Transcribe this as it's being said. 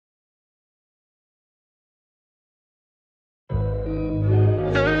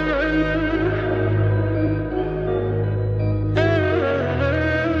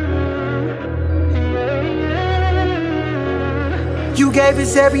You gave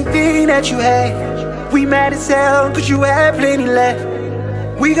us everything that you had. We mad as hell cause you had plenty left.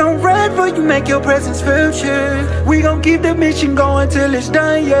 We gon' ride for you, make your presence feel true. We gon' keep the mission going till it's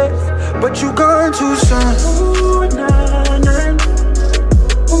done, yeah. But you gone too soon. Ooh, nah, nah.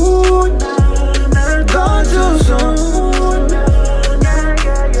 Ooh, nah, nah. Gone too soon. Ooh, nah, nah,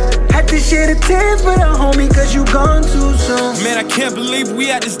 yeah, yeah. Had to share the tears with a homie cause you gone too soon. Man, I can't believe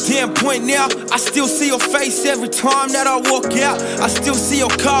we at this damn point now. I still see your face every time that I walk out. I still see your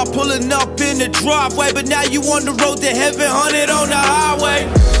car pulling up in the driveway. But now you on the road to heaven, 100 on the highway.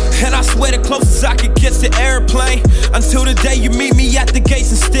 And I swear the closest I could get to airplane, until the day you meet me at the gates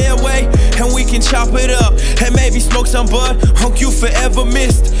and stairway. And we can chop it up and maybe smoke some bud. Hunk you forever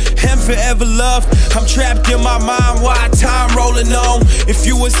missed and forever loved. I'm trapped in my mind while time rolling on. If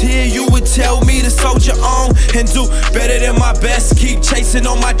you was here you would tell me to soldier on and do better than my best. Keep chasing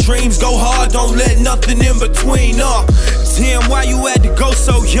on my dreams, go hard, don't let nothing in between. Damn, why you had to go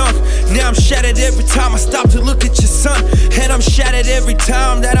so young? Now I'm shattered every time I stop to look at your son. And I'm shattered every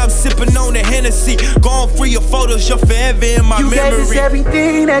time that I'm sipping on the Hennessy. Going through your photos, you're forever in my memory. You gave us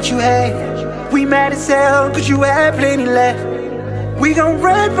everything that you had. We mad as hell cause you had plenty left. We gon'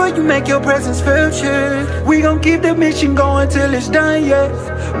 ride for you, make your presence feel true. We gon' keep the mission going till it's done,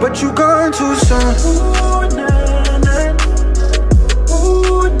 yeah. But you gone too soon. Ooh, nah, nah.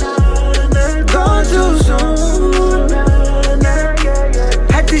 Ooh, nah, nah. Gone too soon. Ooh, nah, nah, yeah,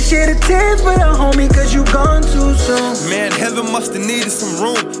 yeah. Had to share the tears with a homie cause you gone too soon. Man, heaven must have needed some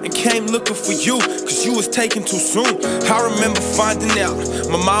room and came looking for you, cause you was taken too soon. I remember finding out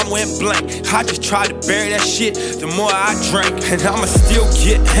my mom went blank. I just tried to bury that shit the more I drank. And I'ma still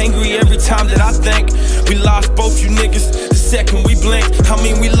get angry every time that I think we lost both you niggas the second we blinked. I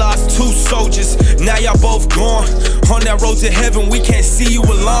mean, we lost two soldiers, now y'all both gone. On that road to heaven, we can't see you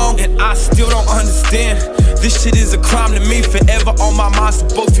alone. And I still don't understand, this shit is a crime to me. Forever on my mind, so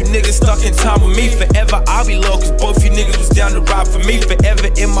both you niggas stuck in time with me. Forever I'll be low, cause both you niggas was down to ride for me. Forever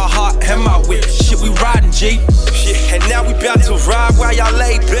in my heart and my whip, shit we riding G. Shit, and now we bout to ride while y'all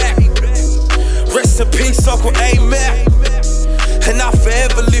lay back. Rest in peace, Uncle A-Mac. And I'll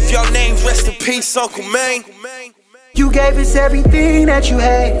forever live your names, rest in peace, Uncle Maine. You gave us everything that you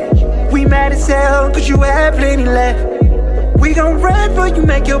had. We mad as hell cause you had plenty left. We gon' ride for you,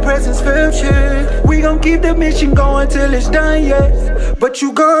 make your presence feel true. We gon' keep the mission going till it's done, yeah. But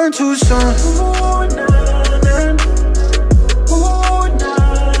you gone too soon. Ooh, nah, nah. Ooh,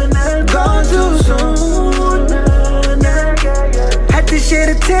 nah, nah. Gone too soon. Ooh, nah, nah, yeah, yeah. Had to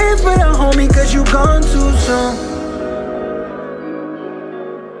share the tears with a homie cause you gone too soon.